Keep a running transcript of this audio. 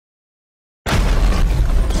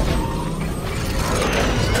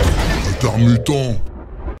super mutant.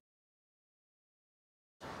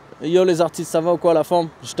 Yo les artistes, ça va ou quoi la forme?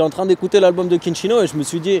 J'étais en train d'écouter l'album de KinChino et je me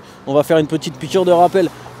suis dit on va faire une petite piqûre de rappel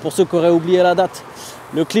pour ceux qui auraient oublié la date.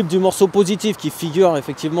 Le clip du morceau Positif qui figure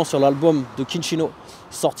effectivement sur l'album de KinChino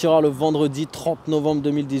sortira le vendredi 30 novembre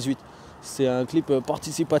 2018. C'est un clip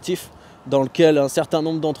participatif dans lequel un certain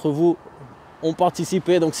nombre d'entre vous ont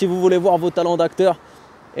participé. Donc si vous voulez voir vos talents d'acteurs,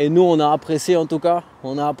 et nous on a apprécié en tout cas,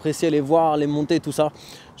 on a apprécié les voir, les monter, tout ça.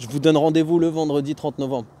 Je vous donne rendez-vous le vendredi 30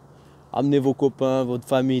 novembre. Amenez vos copains, votre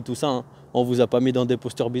famille, tout ça. Hein. On vous a pas mis dans des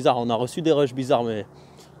postures bizarres. On a reçu des rushs bizarres, mais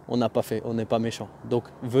on n'a pas fait. On n'est pas méchants. Donc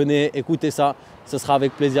venez, écoutez ça. Ce sera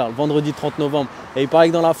avec plaisir. Le vendredi 30 novembre. Et il paraît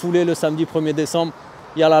que dans la foulée, le samedi 1er décembre,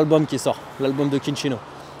 il y a l'album qui sort. L'album de KinChino.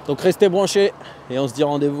 Donc restez branchés et on se dit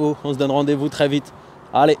rendez-vous. On se donne rendez-vous très vite.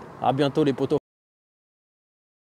 Allez, à bientôt les potos.